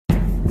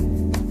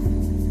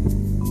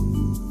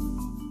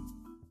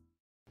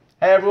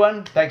Hey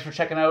everyone, thanks for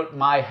checking out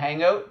my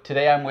hangout.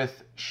 Today I'm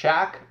with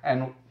Shaq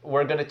and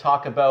we're going to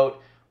talk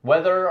about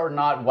whether or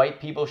not white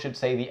people should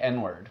say the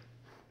N-word.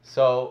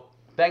 So,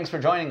 thanks for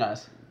joining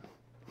us.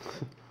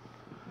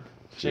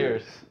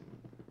 Cheers.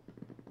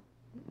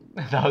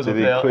 That was a Did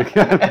he fail. click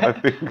on my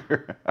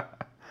finger?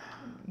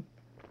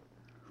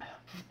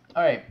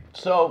 All right,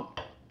 so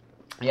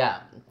yeah,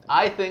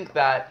 I think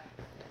that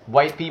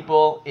white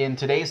people in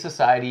today's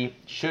society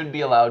should be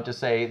allowed to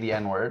say the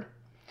N-word.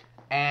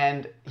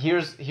 And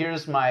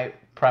here's my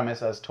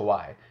premise as to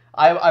why.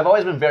 I've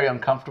always been very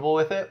uncomfortable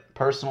with it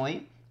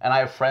personally, and I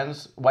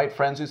have white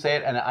friends who say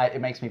it, and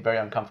it makes me very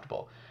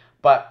uncomfortable.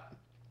 But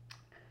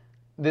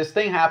this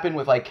thing happened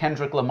with like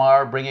Kendrick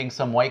Lamar bringing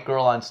some white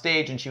girl on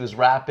stage, and she was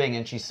rapping,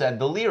 and she said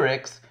the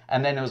lyrics,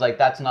 and then it was like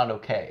that's not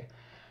okay.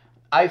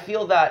 I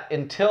feel that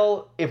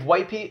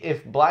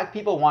if black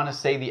people want to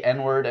say the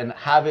N-word and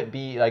have it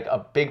be like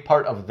a big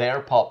part of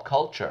their pop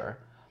culture,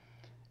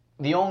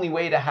 the only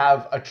way to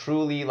have a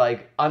truly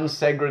like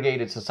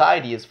unsegregated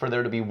society is for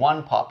there to be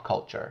one pop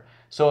culture.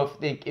 So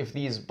if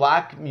these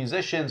black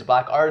musicians,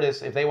 black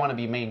artists, if they want to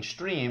be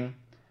mainstream,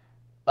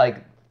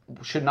 like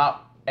should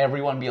not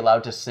everyone be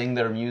allowed to sing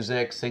their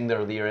music, sing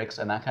their lyrics,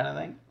 and that kind of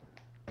thing?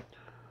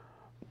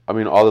 I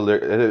mean, all the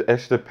lyrics. It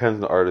actually depends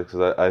on the artist.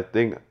 Cause I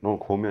think, don't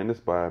quote me on this,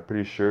 but I'm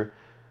pretty sure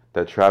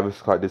that Travis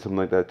Scott did something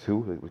like that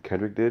too, like what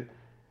Kendrick did.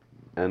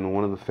 And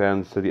one of the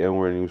fans said the N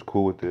word and he was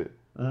cool with it.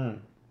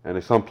 And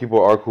if some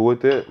people are cool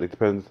with it, it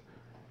depends,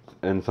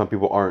 and some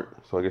people aren't.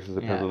 So I guess it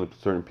depends on the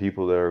certain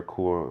people that are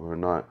cool or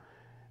not.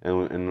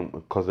 And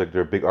because like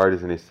they're big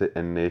artists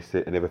and they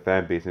have a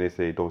fan base and they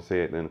say don't say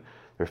it, then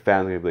their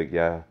fans are gonna be like,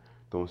 yeah,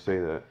 don't say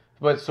that.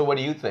 But so what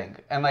do you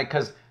think? And like,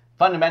 because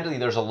fundamentally,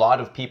 there's a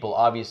lot of people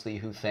obviously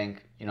who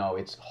think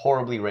it's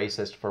horribly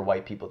racist for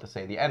white people to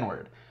say the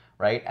N-word,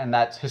 right? And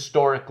that's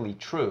historically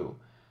true.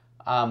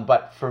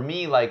 But for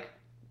me, like,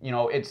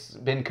 it's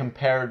been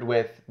compared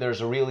with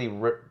there's a really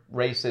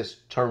racist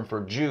term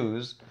for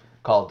Jews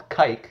called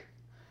kike,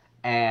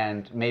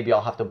 and maybe I'll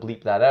have to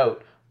bleep that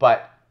out.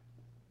 But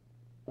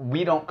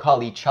we don't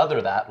call each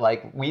other that.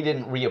 Like, we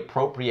didn't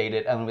reappropriate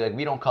it, and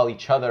we don't call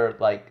each other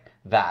like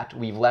that.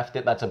 We've left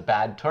it. That's a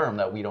bad term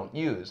that we don't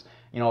use.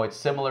 It's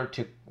similar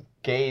to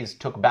gays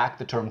took back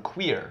the term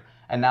queer,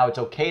 and now it's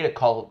okay to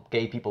call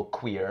gay people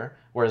queer,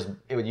 whereas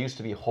it used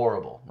to be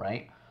horrible,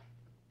 right?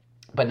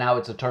 But now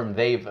it's a term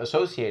they've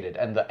associated,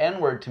 and the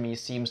N-word to me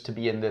seems to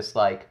be in this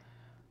like,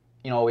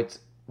 it's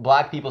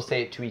black people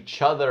say it to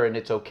each other and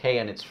it's okay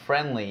and it's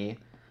friendly,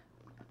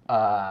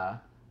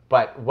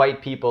 but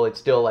white people it's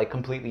still like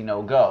completely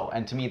no go.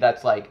 And to me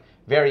that's like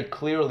very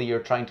clearly you're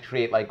trying to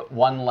create like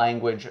one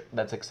language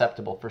that's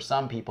acceptable for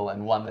some people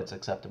and one that's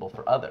acceptable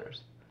for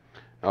others.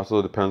 Also,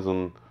 it depends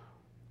on,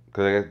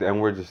 because I guess the N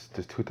word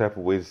there's two type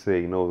of ways to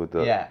say, with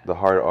Yeah. the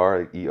hard R,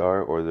 like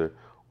ER, or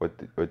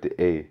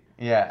the A.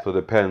 Yeah. So it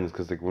depends,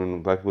 because like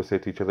when black people say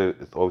it to each other,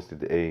 it's always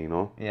the A.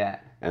 Yeah.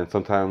 And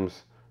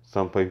sometimes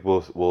some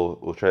people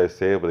will try to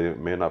say it, but they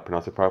may not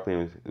pronounce it properly,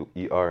 and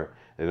it's ER.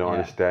 They don't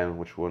understand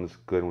which one's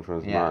good and which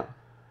one's not.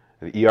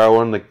 And the ER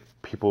one, like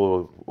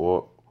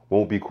people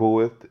won't be cool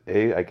with.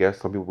 I guess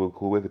some people will be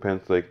cool with.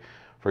 Depends. Like,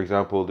 for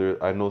example,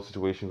 I know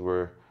situations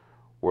where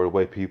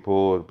white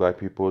people and black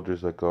people,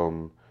 there's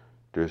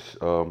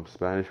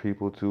Spanish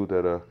people too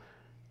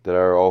that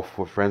are all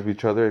friends with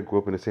each other, grew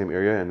up in the same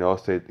area, and they all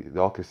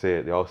can say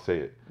it. They all say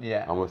it.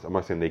 Yeah. I'm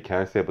not saying they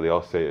can't say it, but they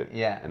all say it.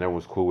 Yeah. And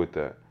everyone's cool with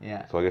that.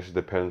 Yeah. So I guess it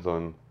depends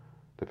on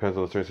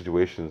certain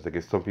situations. Like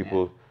if some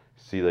people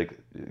see like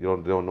they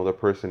don't know that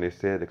person, they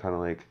say it, they're kind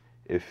of like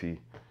iffy.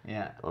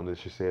 Yeah. On they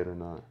should say it or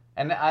not.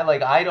 And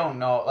I don't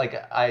know,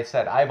 like I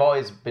said, I've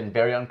always been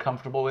very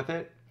uncomfortable with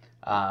it,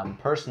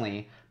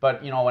 personally.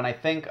 But, when I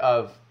think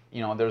of,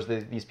 there's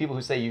these people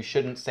who say you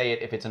shouldn't say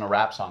it if it's in a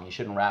rap song. You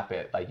shouldn't rap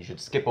it. Like, you should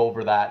skip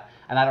over that.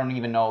 And I don't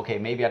even know, okay,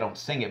 maybe I don't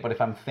sing it. But if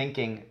I'm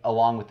thinking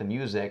along with the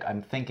music,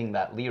 I'm thinking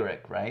that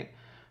lyric, right?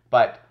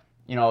 But,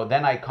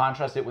 then I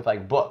contrast it with,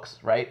 like, books,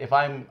 right? If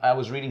I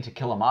was reading To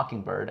Kill a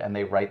Mockingbird and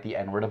they write the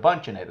N-word a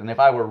bunch in it. And if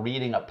I were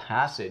reading a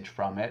passage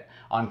from it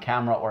on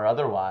camera or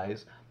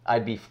otherwise,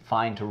 I'd be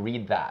fine to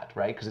read that,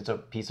 right? Because it's a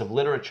piece of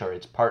literature.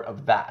 It's part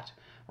of that,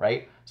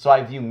 right? So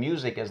I view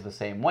music as the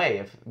same way.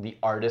 If the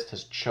artist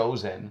has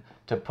chosen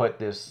to put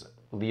this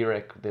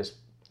lyric,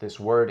 this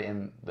word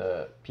in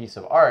the piece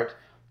of art,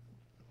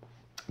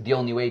 the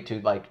only way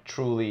to like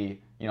truly,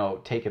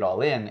 take it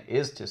all in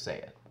is to say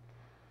it.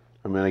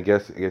 I mean, I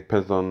guess it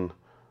depends on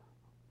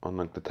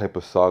like the type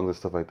of songs and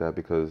stuff like that,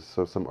 because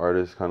some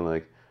artists kind of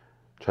like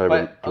try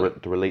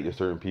to relate to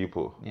certain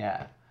people.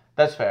 Yeah,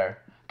 that's fair.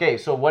 Okay,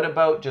 so what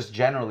about just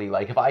generally,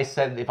 like if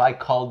I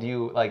called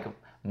you like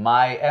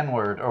my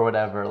N-word or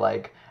whatever,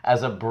 like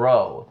as a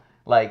bro,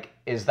 like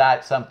is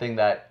that something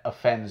that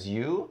offends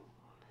you?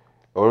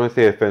 I wouldn't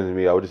say it offends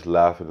me. I would just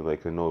laugh and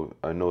like I know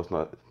it's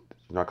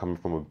not coming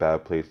from a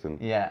bad place and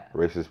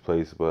racist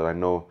place, but I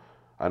know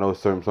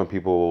some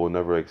people will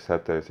never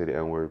accept that and say the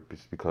N-word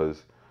just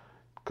because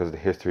of the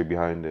history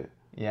behind it.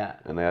 Yeah.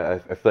 And I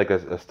feel like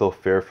it's still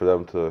fair for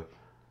them to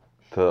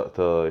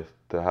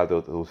have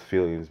those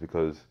feelings,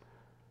 because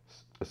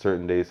a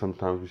certain day,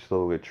 sometimes we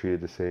still get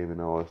treated the same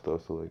and all that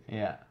stuff. So like,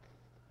 Yeah,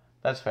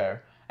 that's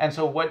fair. And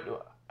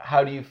so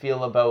how do you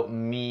feel about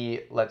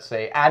me, let's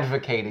say,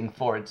 advocating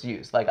for its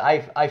use? Like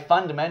I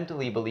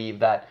fundamentally believe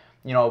that,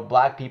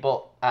 black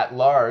people at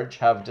large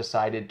have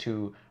decided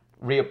to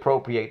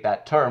reappropriate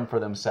that term for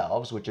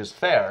themselves, which is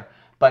fair.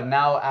 But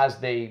now as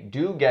they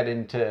do get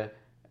into,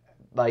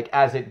 like,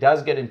 as it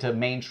does get into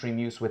mainstream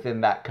use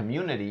within that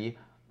community,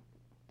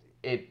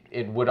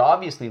 it would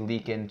obviously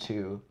leak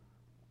into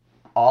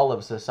all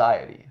of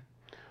society.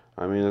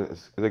 I mean,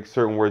 it's like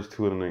certain words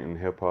too in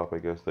hip hop. I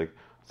guess like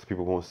some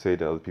people won't say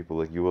that other people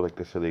like you would like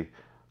necessarily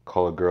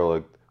call a girl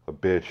like a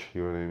bitch.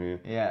 You know what I mean?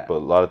 Yeah. But a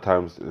lot of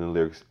times in the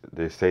lyrics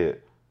they say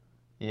it.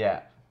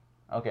 Yeah.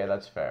 Okay,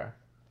 that's fair.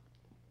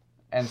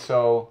 And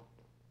so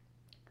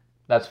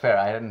that's fair.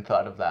 I hadn't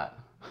thought of that.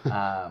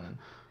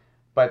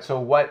 But so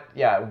what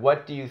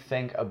do you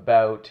think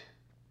about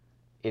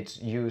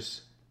its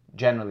use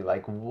generally?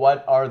 Like,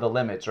 what are the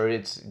limits, or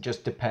it's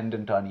just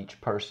dependent on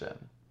each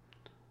person?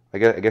 I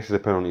guess it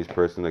depends on each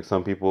person. Like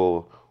some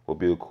people will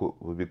be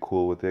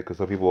cool with it because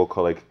some people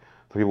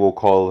will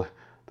call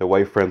their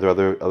white friends or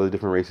other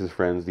different races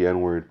friends the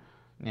N word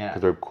Yeah.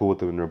 because they're cool with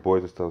them and they're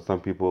boys and stuff.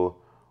 Some people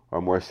are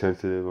more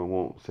sensitive and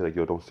won't say like,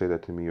 yo, don't say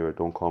that to me, or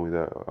don't call me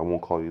that, or I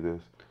won't call you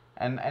this.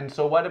 And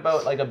so what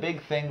about, like, a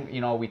big thing,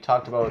 we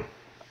talked about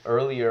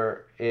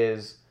earlier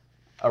is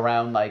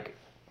around, like,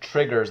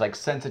 triggers, like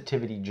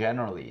sensitivity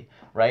generally,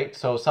 right?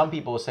 So some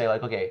people will say,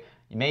 like, okay,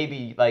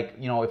 maybe, like,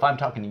 if I'm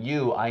talking to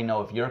you, I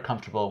know if you're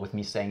comfortable with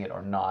me saying it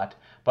or not.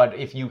 But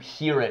if you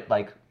hear it,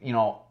 like,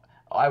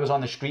 I was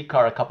on the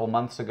streetcar a couple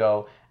months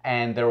ago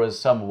and there was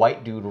some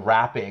white dude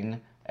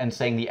rapping and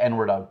saying the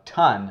N-word a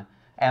ton,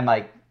 and,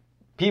 like,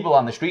 people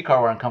on the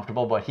streetcar were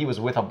uncomfortable, but he was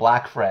with a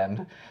black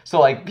friend. So,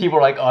 like, people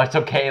were like, oh, it's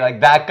okay. Like,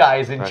 that guy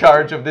is in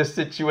charge of this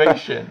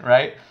situation,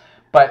 right?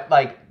 But,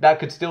 like, that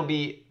could still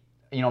be,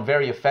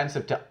 very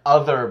offensive to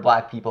other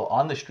black people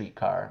on the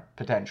streetcar,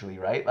 potentially,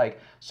 right?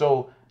 Like,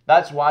 so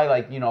that's why,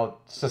 like,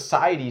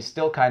 society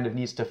still kind of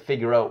needs to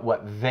figure out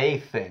what they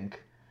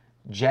think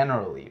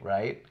generally,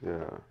 right?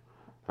 Yeah,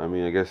 I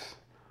mean, it's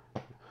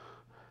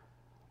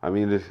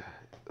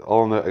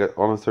all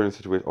in certain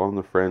situations, all in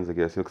the friends. I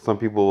guess some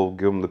people will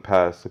give them the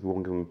pass, some people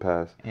won't give them the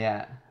pass.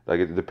 Yeah. Like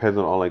it depends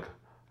on like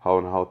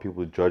how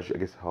people judge. I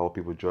guess how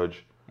people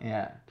judge.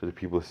 Yeah. To the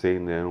people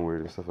saying the N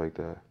word and stuff like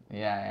that.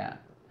 Yeah.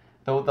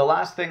 The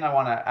last thing I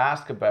want to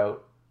ask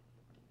about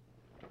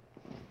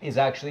is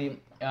actually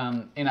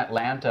in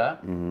Atlanta.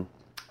 Mm-hmm.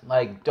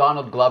 Like,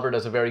 Donald Glover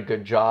does a very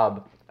good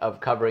job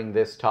of covering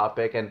this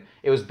topic, and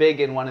it was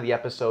big in one of the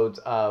episodes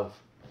of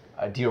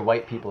Dear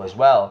White People as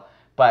well.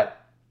 But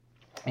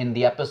in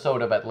the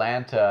episode of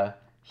Atlanta,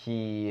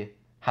 he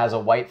has a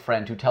white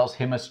friend who tells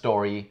him a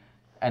story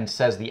and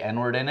says the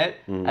N-word in it,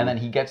 Mm-hmm. and then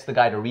he gets the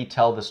guy to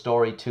retell the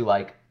story to,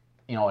 like,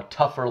 a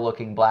tougher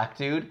looking black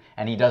dude,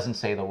 and he doesn't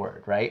say the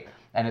word, right?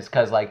 And it's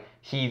because, like,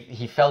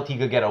 he felt he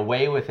could get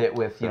away with it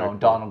with, Exactly.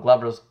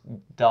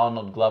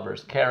 Donald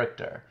Glover's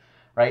character,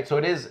 right? So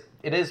it is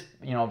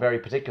very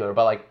particular,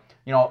 but, like,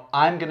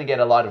 I'm gonna get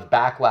a lot of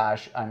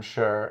backlash, I'm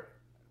sure,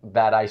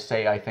 that I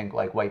think,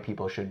 like, white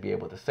people should be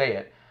able to say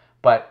it,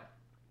 but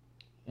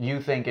you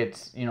think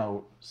it's,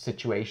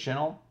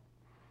 situational?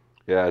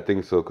 Yeah, I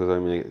think so. Because I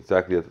mean,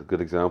 exactly, that's a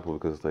good example.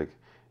 Because like,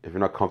 if you're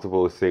not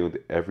comfortable with saying with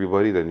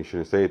everybody, then you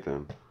shouldn't say it.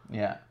 Then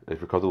Yeah. if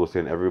you're comfortable with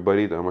saying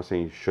everybody, then I'm not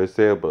saying you should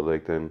say it, but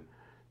like then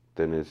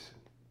it's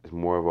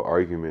more of an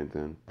argument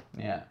then.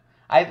 Yeah.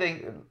 I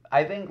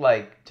think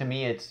like, to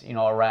me it's,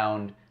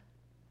 around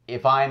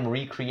if I'm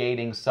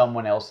recreating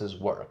someone else's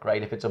work,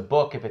 right? If it's a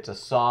book, if it's a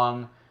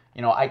song,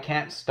 I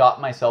can't stop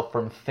myself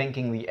from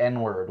thinking the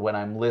N-word when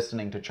I'm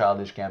listening to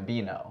Childish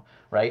Gambino,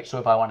 right? So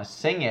if I want to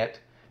sing it,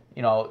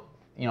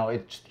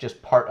 it's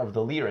just part of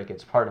the lyric,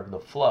 it's part of the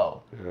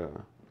flow. Yeah.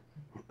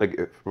 Like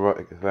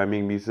if I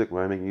make music,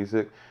 and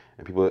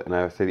if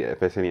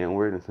I say the N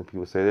word and some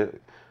people say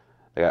it,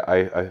 like,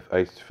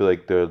 I feel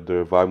like they're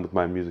vibing with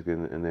my music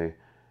and they,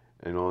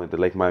 they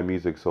like my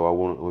music, so I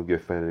won't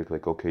get offended.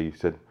 Like, okay, you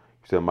said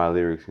my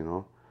lyrics,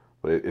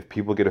 But if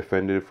people get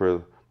offended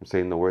for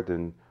saying the word,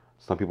 then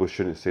some people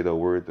shouldn't say the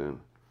word. Then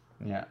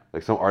Yeah.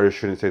 like some artists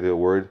shouldn't say the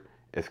word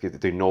if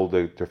they know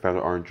that their fans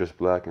aren't just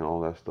black and all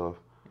that stuff.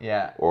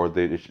 Yeah. Or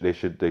they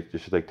should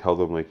like tell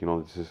them, like,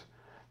 this is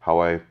how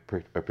I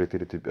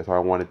predicted it to be. That's how I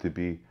want it to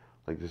be.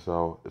 Like, this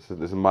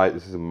is my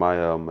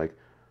like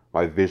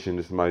my vision.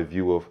 This is my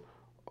view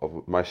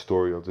of my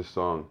story of this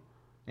song.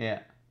 Yeah.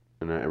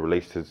 And it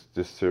relates to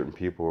just certain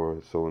people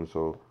or so and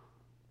so.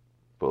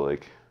 But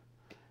like,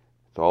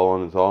 it's all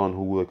on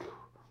who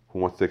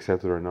wants to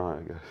accept it or not,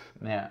 I guess.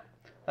 Yeah.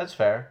 That's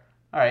fair.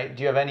 All right.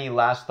 Do you have any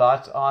last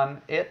thoughts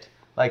on it?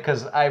 Like,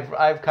 because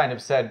I've kind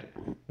of said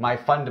my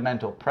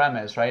fundamental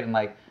premise, right? And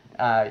like,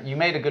 you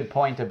made a good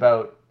point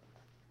about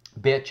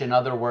bitch and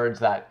other words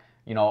that,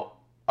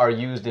 are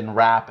used in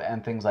rap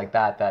and things like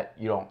that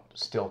you don't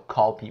still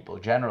call people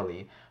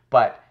generally.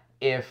 But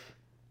I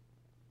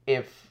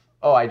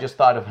just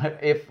thought of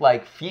if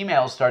like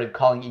females started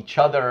calling each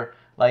other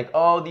like,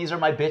 oh, these are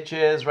my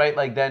bitches, right?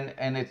 Like then,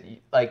 and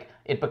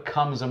it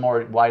becomes a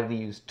more widely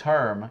used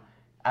term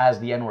as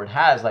the N word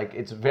has. Like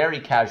it's very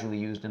casually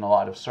used in a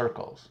lot of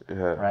circles,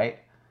 Yeah. right?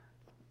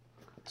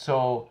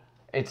 So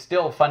it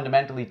still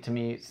fundamentally to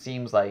me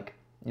seems like,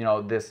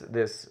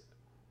 this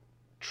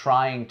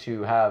trying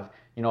to have,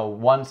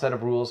 one set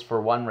of rules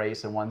for one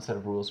race and one set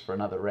of rules for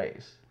another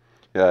race.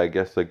 Yeah, I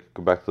guess like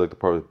go back to like the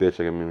part with bitch.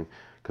 Like I mean,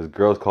 because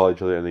girls call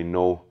each other and they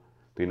know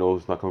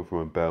it's not coming from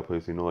a bad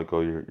place. They know like,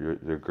 oh,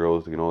 you're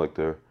girls. Like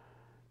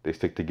they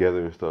stick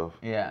together and stuff.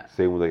 Yeah.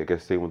 Same with like, I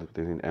guess same with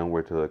the N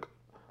word to like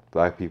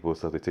black people and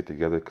stuff. They stick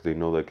together because they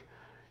know like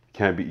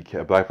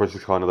a black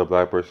person's calling another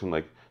black person,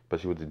 like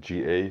especially with the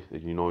GA.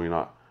 Like you're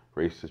not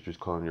racist. You're just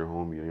calling your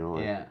homie.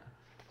 Like, Yeah.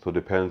 So it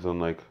depends on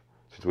like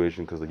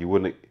situation because like you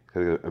wouldn't,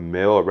 cause a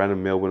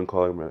random male wouldn't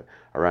call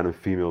a random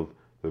female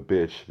the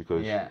bitch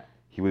because Yeah.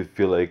 he would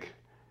feel like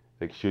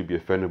she would be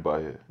offended by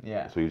it.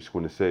 Yeah. So you just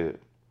wouldn't say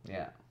it.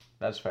 Yeah,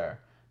 that's fair.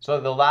 So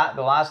the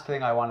last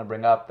thing I want to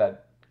bring up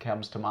that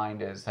comes to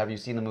mind is, have you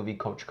seen the movie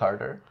Coach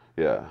Carter?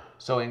 Yeah.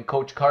 So in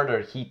Coach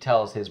Carter, he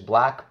tells his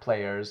black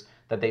players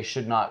that they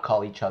should not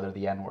call each other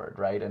the N-word,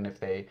 right? And if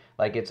they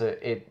like,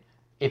 if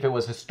it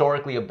was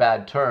historically a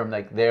bad term,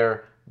 like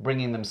they're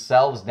bringing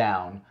themselves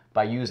down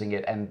by using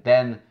it, and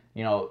then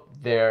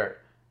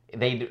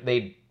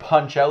they'd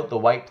punch out the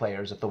white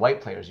players if the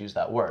white players use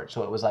that word.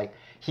 So it was like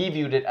he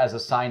viewed it as a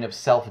sign of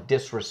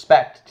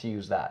self-disrespect to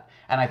use that.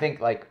 And I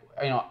think like,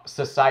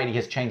 society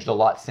has changed a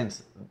lot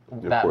since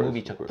that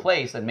movie took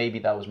place, and maybe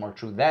that was more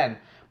true then.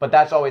 But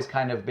that's always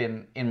kind of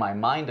been in my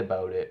mind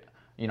about it,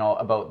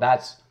 about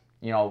that's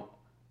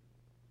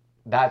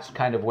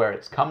kind of where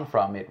it's come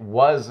from. It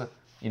was,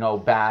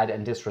 bad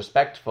and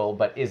disrespectful,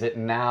 but is it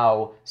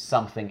now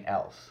something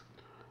else?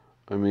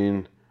 I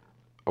mean,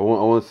 I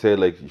won't say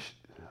like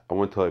I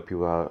won't tell like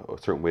people how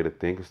a certain way to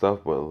think and stuff,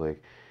 but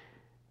like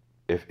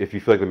if you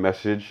feel like the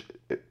message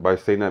by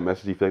saying that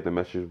message, you feel like the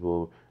message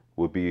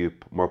would be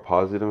more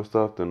positive and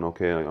stuff, then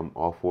okay, like, I'm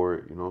all for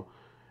it.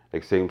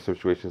 Like same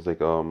situations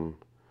like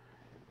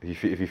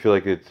if you feel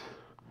like it's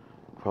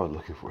probably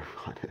looking for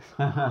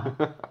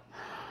it.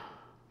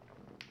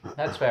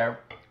 That's fair.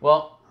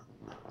 Well,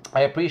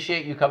 I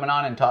appreciate you coming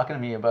on and talking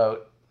to me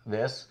about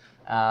this.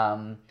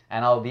 And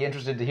I'll be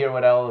interested to hear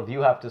what all of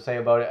you have to say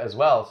about it as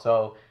well.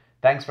 So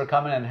thanks for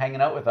coming and hanging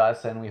out with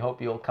us, and we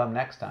hope you'll come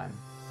next time.